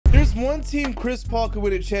There's one team Chris Paul could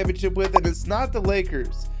win a championship with, and it's not the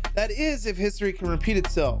Lakers. That is if history can repeat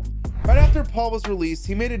itself. Right after Paul was released,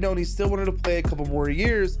 he made it known he still wanted to play a couple more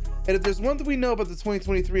years, and if there's one thing we know about the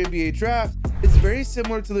 2023 NBA draft, it's very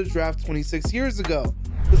similar to the draft 26 years ago.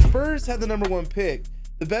 The Spurs had the #1 pick.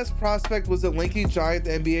 The best prospect was a lanky giant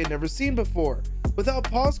the NBA had never seen before. With how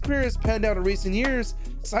Paul's career has panned out in recent years,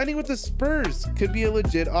 signing with the Spurs could be a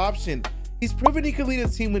legit option. He's proven he could lead a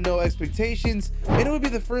team with no expectations, and it would be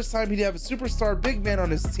the first time he'd have a superstar big man on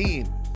his team.